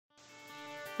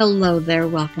Hello there,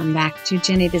 welcome back to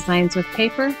Jennie Designs with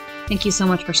Paper. Thank you so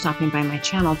much for stopping by my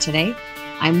channel today.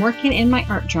 I'm working in my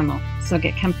art journal, so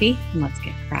get comfy and let's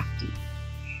get crafty.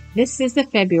 This is the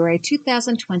February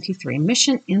 2023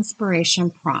 Mission Inspiration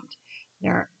Prompt.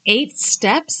 There are 8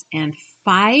 steps and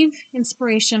 5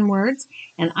 inspiration words,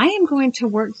 and I am going to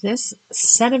work this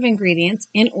set of ingredients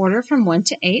in order from 1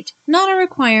 to 8, not a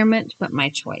requirement, but my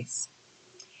choice.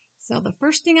 So the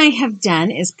first thing I have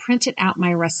done is printed out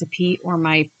my recipe or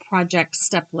my project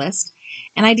step list,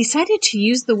 and I decided to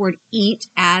use the word eat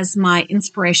as my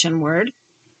inspiration word.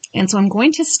 And so I'm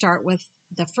going to start with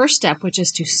the first step, which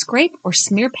is to scrape or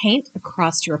smear paint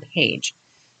across your page.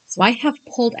 So I have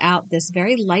pulled out this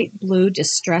very light blue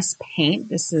distress paint.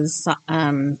 This is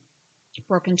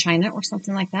broken china or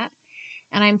something like that.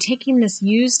 And I'm taking this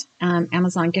used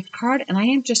Amazon gift card, and I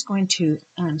am just going to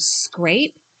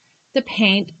scrape the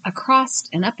paint across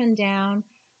and up and down.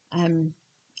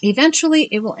 Eventually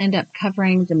it will end up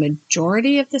covering the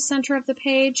majority of the center of the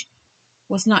page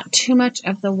with not too much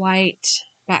of the white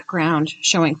background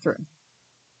showing through.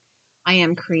 I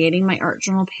am creating my art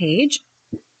journal page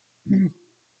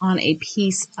on a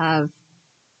piece of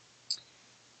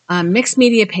mixed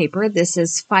media paper. This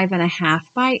is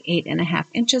 5.5 by 8.5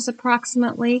 inches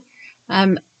approximately.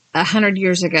 100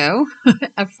 years ago,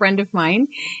 a friend of mine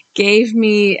gave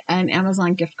me an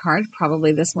Amazon gift card,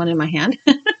 probably this one in my hand,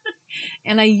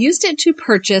 and I used it to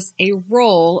purchase a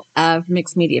roll of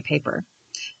mixed media paper.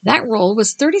 That roll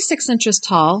was 36 inches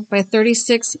tall by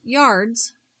 36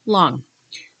 yards long.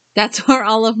 That's where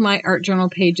all of my art journal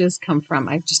pages come from.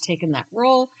 I've just taken that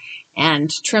roll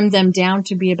and trimmed them down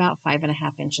to be about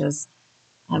 5.5 inches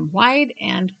wide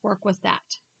and work with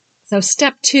that. So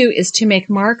step 2 is to make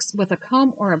marks with a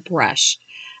comb or a brush.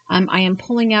 I am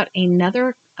pulling out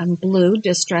another blue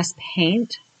distress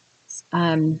paint.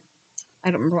 I don't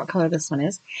remember what color this one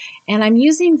is. And I'm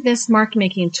using this mark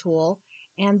making tool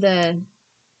and the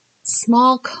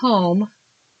small comb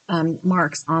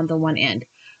marks on the one end.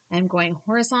 I'm going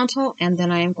horizontal and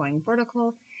then I am going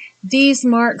vertical. These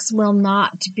marks will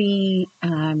not be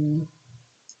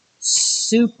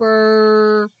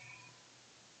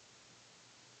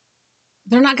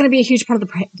they're not going to be a huge part of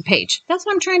the page. That's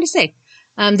what I'm trying to say.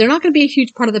 They're not going to be a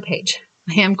huge part of the page.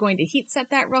 I am going to heat set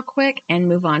that real quick and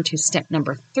move on to step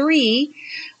number 3,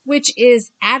 which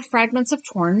is add fragments of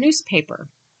torn newspaper.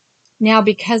 Now,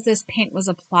 because this paint was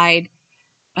applied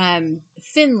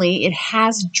thinly, it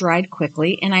has dried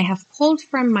quickly, and I have pulled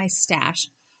from my stash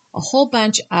a whole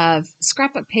bunch of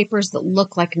scrapbook papers that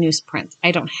look like newsprint.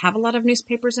 I don't have a lot of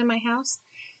newspapers in my house,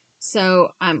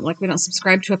 so like we don't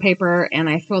subscribe to a paper, and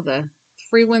I throw the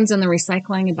free ones in the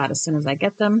recycling about as soon as I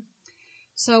get them.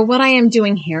 So what I am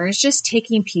doing here is just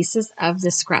taking pieces of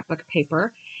this scrapbook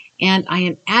paper and I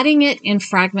am adding it in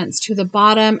fragments to the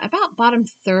bottom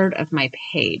third of my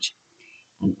page.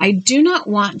 I do not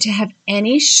want to have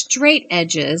any straight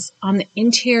edges on the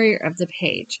interior of the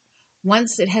page.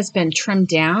 Once it has been trimmed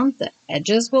down, the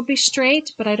edges will be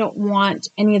straight, but I don't want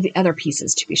any of the other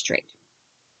pieces to be straight.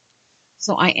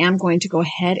 So I am going to go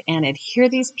ahead and adhere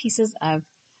these pieces of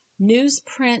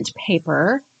newsprint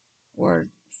paper or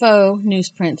faux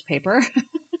newsprint paper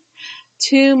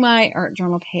to my art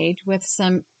journal page with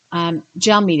some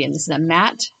gel medium. This is a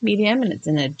matte medium and it's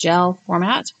in a gel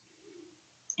format.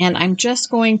 And I'm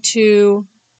just going to,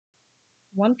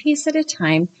 one piece at a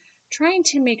time, trying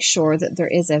to make sure that there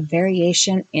is a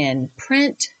variation in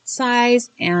print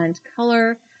size and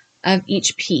color of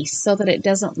each piece so that it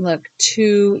doesn't look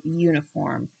too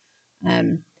uniform.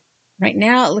 Right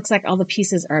now, it looks like all the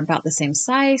pieces are about the same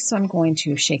size, so I'm going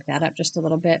to shake that up just a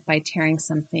little bit by tearing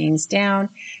some things down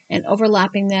and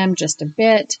overlapping them just a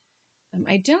bit.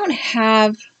 I don't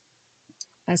have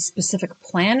a specific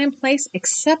plan in place,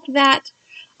 except that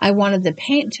I wanted the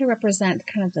paint to represent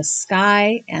kind of the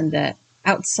sky and the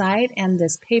outside, and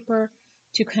this paper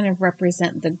to kind of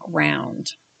represent the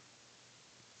ground.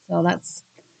 So that's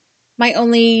my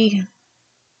only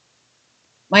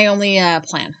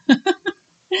plan.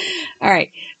 All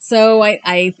right, so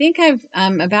I think I've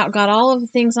about got all of the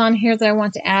things on here that I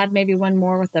want to add, maybe one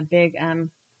more with a big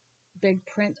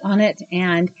print on it,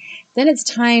 and then it's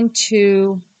time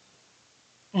to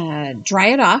dry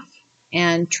it off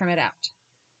and trim it out.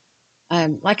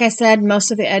 Like I said,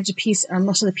 most of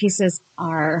the pieces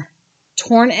are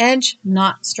torn edge,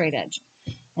 not straight edge.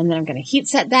 And then I'm going to heat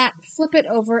set that, flip it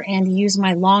over, and use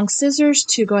my long scissors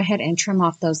to go ahead and trim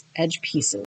off those edge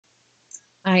pieces.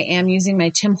 I am using my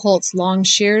Tim Holtz long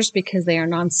shears because they are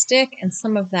non-stick, and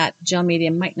some of that gel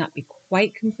medium might not be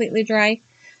quite completely dry.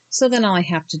 So then all I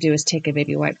have to do is take a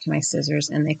baby wipe to my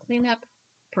scissors, and they clean up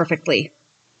perfectly.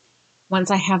 once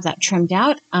I have that trimmed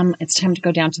out, it's time to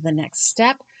go down to the next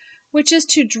step, which is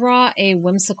to draw a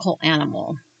whimsical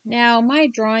animal. Now, my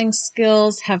drawing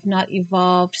skills have not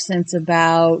evolved since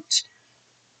about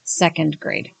 2nd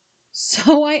grade.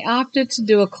 So I opted to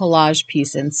do a collage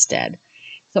piece instead.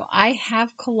 So I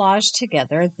have collaged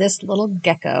together this little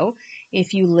gecko.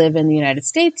 If you live in the United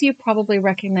States, you probably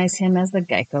recognize him as the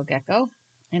gecko.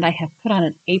 And I have put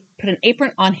an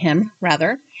apron on him,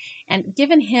 and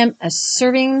given him a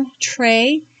serving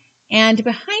tray. And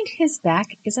behind his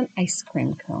back is an ice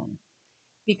cream cone.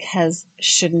 Because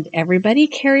shouldn't everybody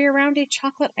carry around a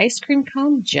chocolate ice cream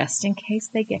cone just in case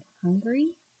they get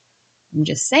hungry? I'm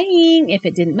just saying, if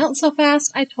it didn't melt so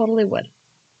fast, I totally would.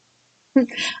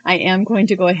 I am going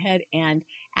to go ahead and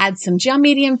add some gel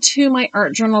medium to my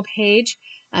art journal page.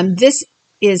 This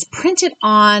is printed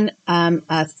on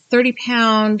a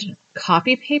 30-pound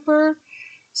copy paper,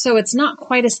 so it's not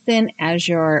quite as thin as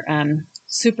your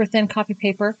super thin copy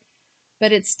paper,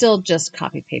 but it's still just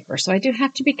copy paper. So I do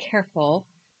have to be careful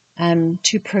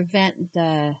to prevent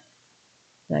the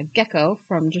gecko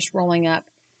from just rolling up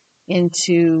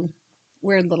into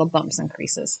weird little bumps and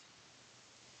creases.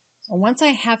 So once I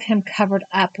have him covered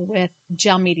up with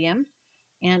gel medium,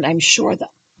 and I'm sure that,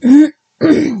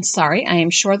 I am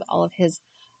sure that all of his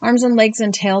arms and legs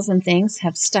and tails and things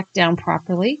have stuck down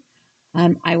properly,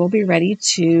 I will be ready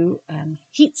to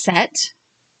heat set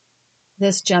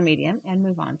this gel medium and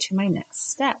move on to my next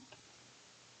step.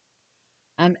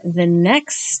 The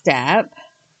next step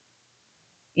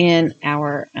in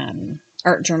our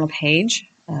art journal page,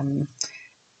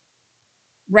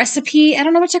 recipe, I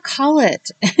don't know what to call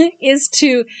it, is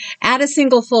to add a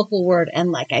single focal word.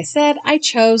 And like I said, I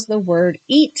chose the word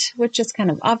eat, which is kind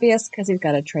of obvious because he's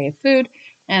got a tray of food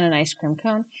and an ice cream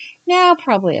cone. Now,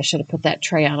 probably I should have put that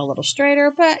tray on a little straighter,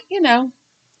 but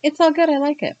it's all good. I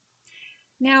like it.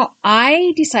 Now,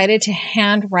 I decided to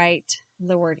handwrite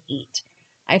the word eat.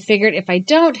 I figured if I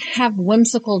don't have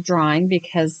whimsical drawing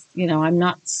because, I'm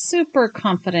not super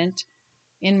confident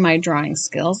in my drawing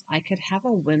skills, I could have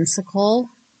a whimsical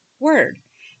word.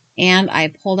 And I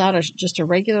pulled out just a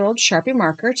regular old Sharpie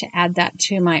marker to add that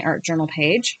to my art journal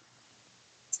page.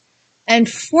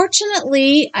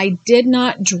 Unfortunately, I did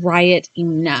not dry it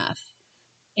enough.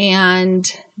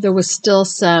 And there was still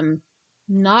some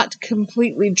not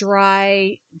completely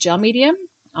dry gel medium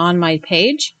on my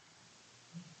page.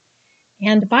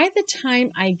 And by the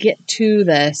time I get to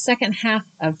the second half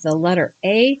of the letter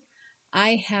A,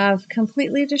 I have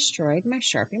completely destroyed my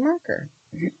Sharpie marker.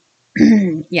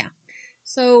 Yeah.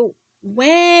 So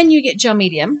when you get gel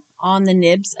medium on the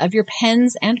nibs of your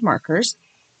pens and markers,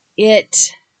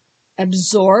 it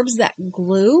absorbs that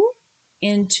glue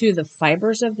into the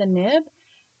fibers of the nib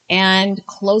and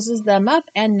closes them up,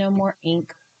 and no more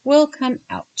ink will come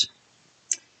out.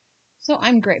 So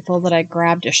I'm grateful that I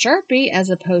grabbed a Sharpie as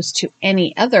opposed to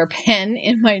any other pen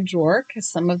in my drawer, because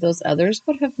some of those others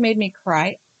would have made me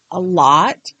cry a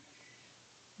lot.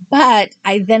 But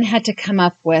I then had to come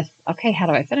up with, okay, how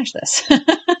do I finish this?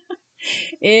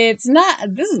 This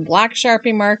is black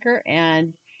Sharpie marker,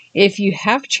 and if you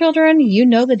have children, you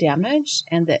know the damage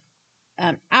and the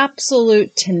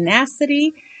absolute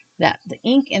tenacity that the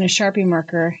ink in a Sharpie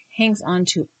marker hangs on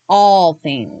to all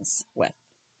things with.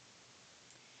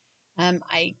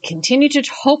 I continue to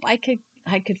hope I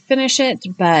could finish it,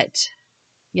 but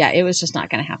yeah, it was just not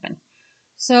going to happen.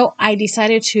 So I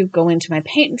decided to go into my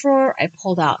paint drawer. I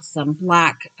pulled out some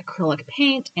black acrylic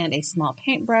paint and a small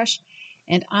paintbrush,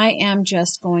 and I am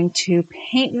just going to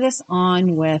paint this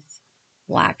on with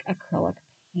black acrylic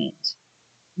paint.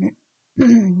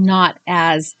 Not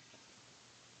as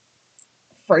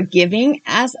forgiving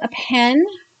as a pen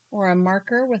or a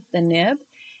marker with the nib.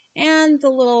 And the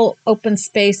little open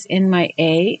space in my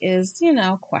A is,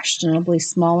 questionably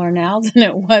smaller now than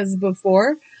it was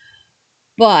before.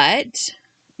 But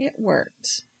it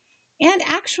worked. And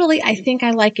actually, I think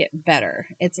I like it better.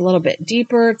 It's a little bit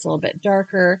deeper. It's a little bit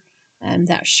darker. And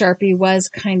that Sharpie was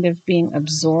kind of being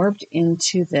absorbed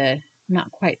into the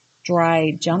not quite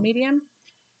dry gel medium.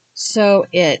 So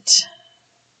it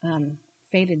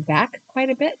faded back quite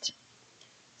a bit.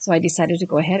 So I decided to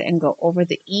go ahead and go over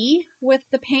the E with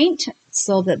the paint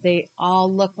so that they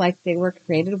all look like they were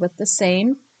created with the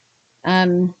same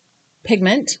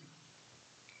pigment.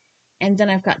 And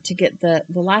then I've got to get the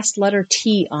last letter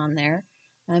T on there.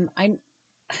 When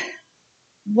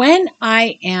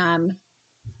I am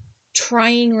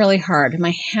trying really hard,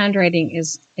 my handwriting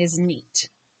is neat.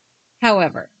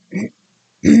 However,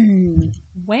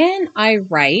 when I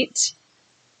write,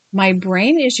 my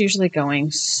brain is usually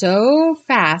going so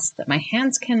fast that my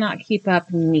hands cannot keep up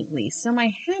neatly. So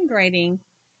my handwriting,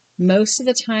 most of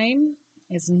the time,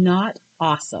 is not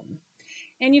awesome.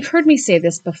 And you've heard me say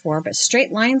this before, but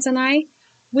straight lines and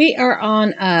we are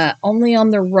on only on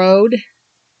the road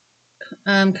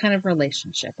kind of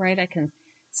relationship, right? I can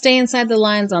stay inside the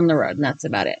lines on the road, and that's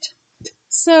about it.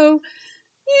 So,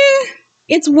 yeah,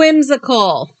 it's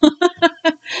whimsical.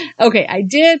 Okay, I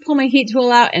did pull my heat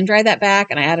tool out and dry that back,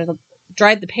 and I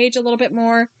dried the page a little bit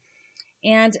more.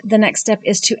 And the next step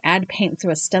is to add paint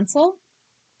through a stencil.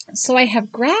 So I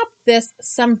have grabbed this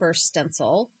sunburst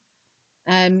stencil,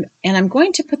 and I'm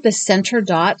going to put the center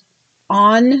dot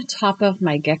on top of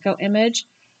my gecko image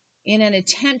in an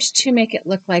attempt to make it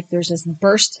look like there's this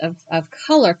burst of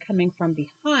color coming from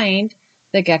behind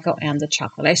the gecko and the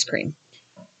chocolate ice cream.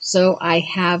 So I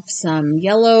have some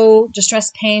yellow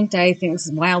distress paint, I think this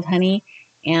is Wild Honey,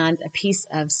 and a piece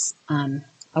of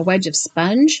a wedge of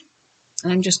sponge.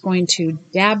 And I'm just going to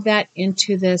dab that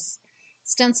into this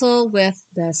stencil with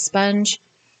the sponge,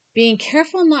 being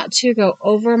careful not to go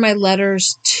over my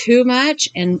letters too much,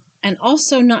 and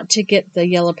also not to get the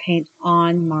yellow paint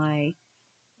on my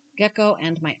gecko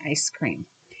and my ice cream.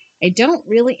 I don't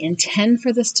really intend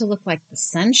for this to look like the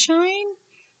sunshine,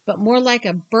 but more like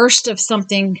a burst of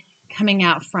something coming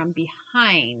out from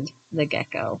behind the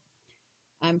gecko.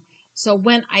 So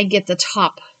when I get the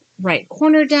top right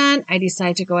corner done, I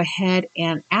decide to go ahead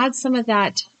and add some of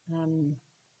that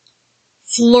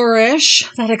flourish,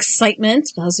 that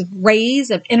excitement, those rays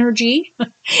of energy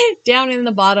down in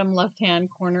the bottom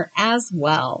left-hand corner as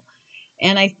well.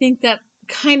 And I think that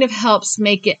kind of helps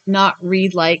make it not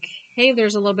read like, hey,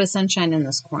 there's a little bit of sunshine in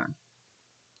this corner.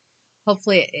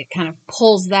 Hopefully it kind of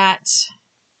pulls that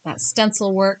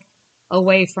stencil work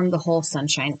away from the whole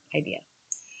sunshine idea.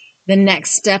 The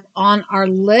next step on our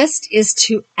list is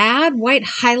to add white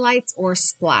highlights or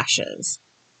splashes.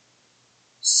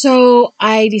 So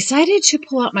I decided to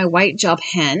pull out my white gel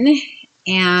pen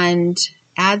and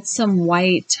add some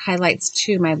white highlights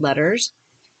to my letters.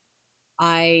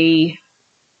 I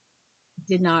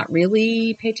did not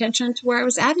really pay attention to where I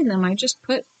was adding them. I just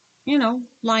put,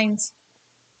 lines.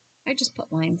 I just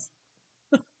put lines.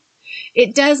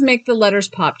 It does make the letters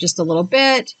pop just a little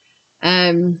bit.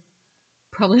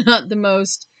 Probably not the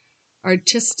most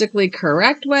artistically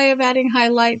correct way of adding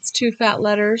highlights to fat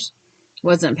letters.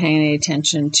 Wasn't paying any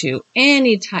attention to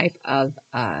any type of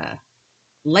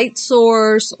light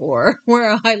source or where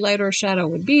a highlight or shadow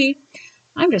would be.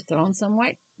 I'm just throwing some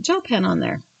white gel pen on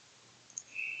there.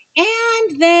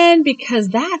 And then, because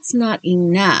that's not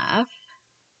enough,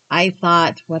 I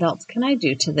thought, what else can I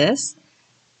do to this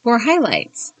for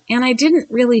highlights? And I didn't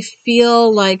really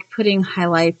feel like putting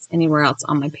highlights anywhere else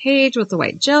on my page with the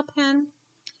white gel pen.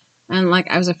 And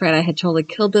I was afraid I had totally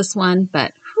killed this one,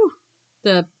 but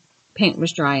the paint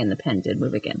was dry and the pen did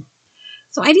move again.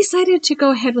 So I decided to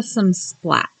go ahead with some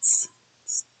splashes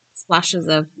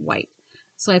of white.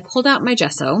 So I pulled out my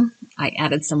gesso, I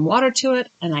added some water to it,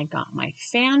 and I got my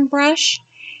fan brush,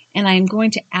 and I'm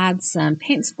going to add some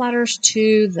paint splatters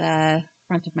to the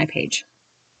front of my page.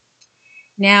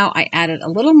 Now I added a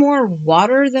little more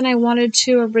water than I wanted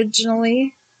to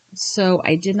originally, so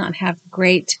I did not have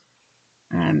great,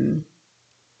 the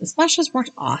splashes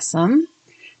weren't awesome.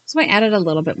 So I added a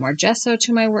little bit more gesso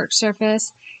to my work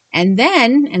surface, and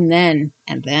then,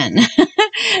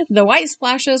 the white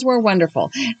splashes were wonderful.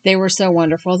 They were so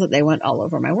wonderful that they went all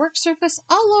over my work surface,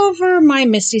 all over my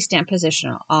Misty stamp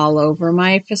positioner, all over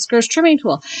my Fisker's trimming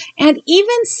tool, and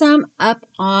even some up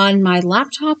on my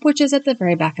laptop, which is at the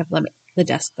very back of the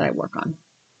desk that I work on.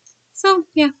 So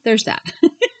yeah, there's that.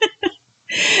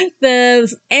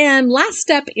 And last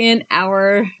step in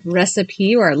our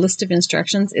recipe or our list of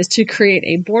instructions is to create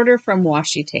a border from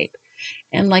washi tape.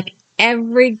 And like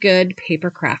every good paper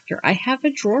crafter, I have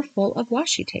a drawer full of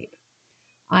washi tape.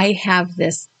 I have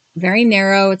this very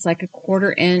narrow, it's like a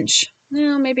 1/4 inch,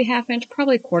 maybe 1/2 inch,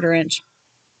 probably 1/4 inch.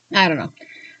 I don't know.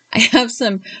 I have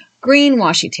some green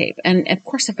washi tape. And of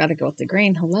course I've got to go with the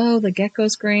green. Hello, the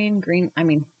gecko's green. Green.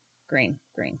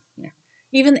 Yeah.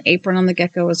 Even the apron on the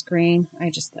gecko is green. I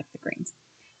just like the greens.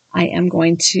 I am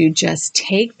going to just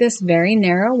take this very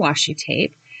narrow washi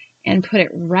tape and put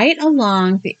it right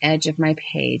along the edge of my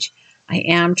page. I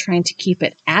am trying to keep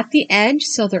it at the edge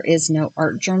so there is no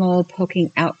art journal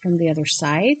poking out from the other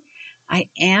side. I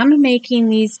am making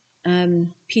these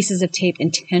pieces of tape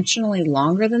intentionally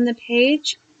longer than the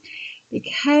page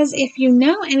because if you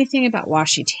know anything about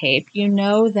washi tape, you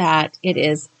know that it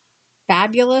is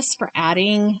fabulous for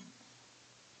adding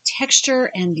texture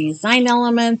and design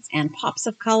elements and pops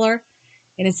of color.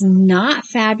 It is not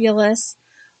fabulous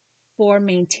for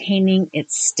maintaining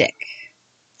its stick.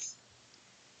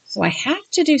 So I have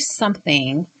to do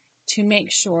something to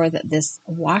make sure that this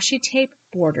washi tape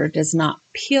border does not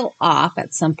peel off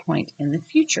at some point in the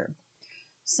future.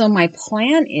 So my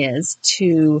plan is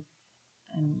to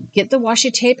get the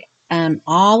washi tape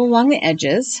all along the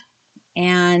edges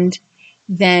and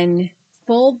then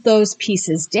fold those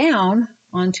pieces down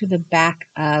onto the back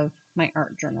of my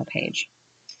art journal page.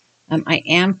 I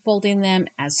am folding them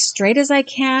as straight as I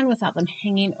can without them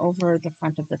hanging over the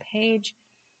front of the page.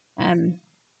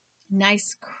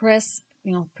 Nice crisp,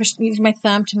 use my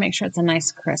thumb to make sure it's a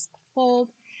nice crisp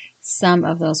fold. Some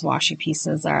of those washi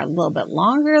pieces are a little bit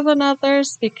longer than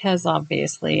others because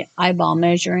obviously eyeball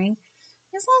measuring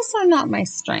is also not my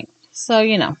strength. So,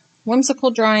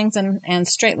 whimsical drawings and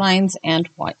straight lines and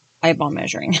eyeball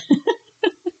measuring.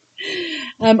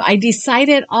 I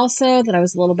decided also that I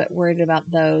was a little bit worried about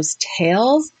those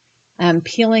tails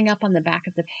peeling up on the back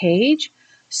of the page.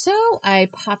 So I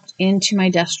popped into my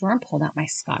desk drawer and pulled out my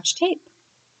Scotch tape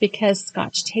because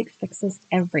Scotch tape fixes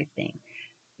everything.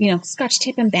 Scotch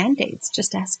tape and Band-Aids.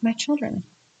 Just ask my children.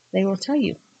 They will tell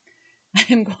you.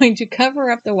 I'm going to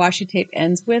cover up the washi tape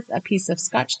ends with a piece of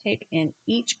Scotch tape in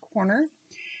each corner.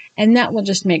 And that will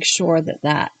just make sure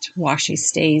that washi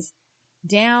stays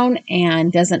down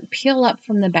and doesn't peel up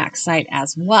from the backside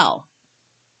as well.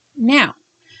 Now,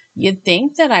 you'd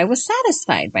think that I was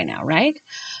satisfied by now, right?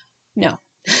 No.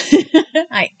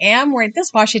 I am worried.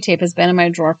 This washi tape has been in my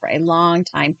drawer for a long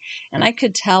time, and I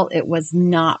could tell it was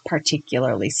not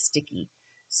particularly sticky.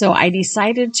 So I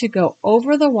decided to go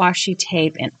over the washi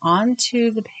tape and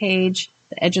onto the page,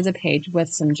 the edge of the page,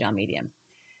 with some gel medium.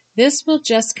 This will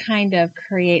just kind of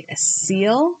create a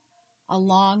seal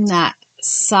along that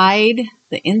side,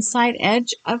 the inside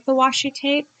edge of the washi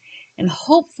tape, and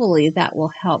hopefully that will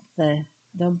help the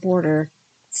border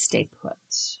stay put.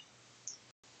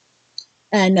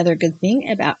 Another good thing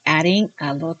about adding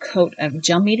a little coat of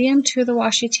gel medium to the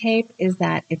washi tape is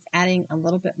that it's adding a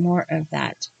little bit more of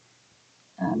that.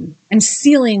 I'm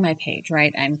sealing my page,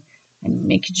 right? I'm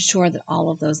making sure that all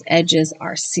of those edges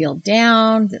are sealed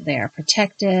down, that they are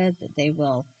protected, that they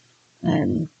will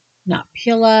not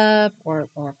peel up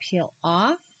or peel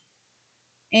off.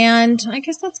 And I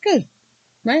guess that's good,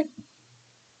 right?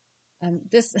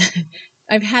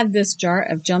 I've had this jar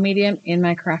of gel medium in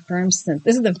my craft room since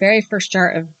this is the very first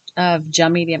jar of gel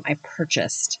medium I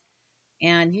purchased.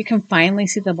 And you can finally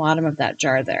see the bottom of that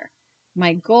jar there.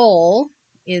 My goal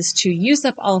is to use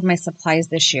up all of my supplies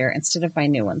this year instead of buy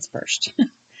new ones first.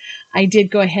 I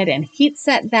did go ahead and heat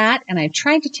set that, and I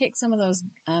tried to take some of those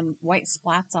white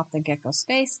splats off the gecko's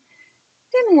face.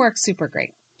 Didn't work super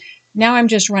great. Now I'm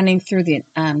just running through the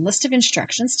list of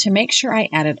instructions to make sure I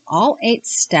added all 8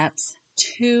 steps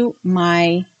to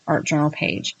my art journal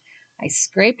page. I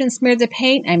scraped and smeared the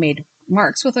paint. I made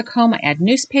marks with a comb. I added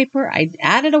newspaper. I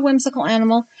added a whimsical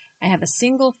animal. I have a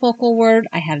single focal word.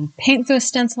 I had paint through a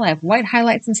stencil. I have white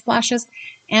highlights and splashes.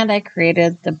 And I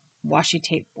created the washi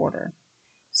tape border.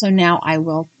 So now I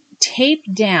will tape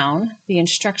down the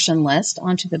instruction list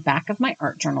onto the back of my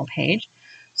art journal page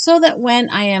so that when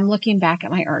I am looking back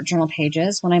at my art journal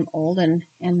pages, when I'm old and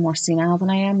more senile than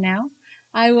I am now,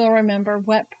 I will remember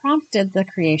what prompted the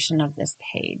creation of this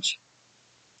page.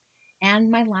 And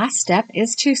my last step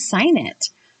is to sign it.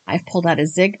 I've pulled out a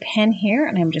Zig pen here,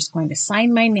 and I'm just going to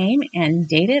sign my name and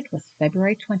date it with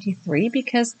February 23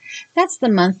 because that's the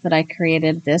month that I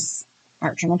created this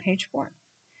art journal page for.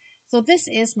 So this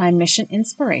is my Mission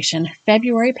Inspiration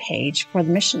February page for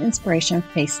the Mission Inspiration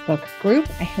Facebook group.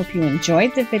 I hope you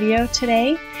enjoyed the video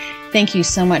today. Thank you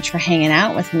so much for hanging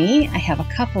out with me. I have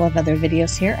a couple of other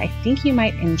videos here I think you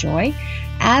might enjoy,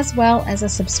 as well as a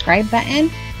subscribe button.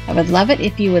 I would love it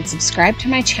if you would subscribe to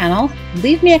my channel,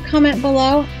 leave me a comment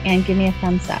below, and give me a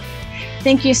thumbs up.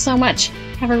 Thank you so much.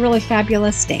 Have a really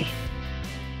fabulous day.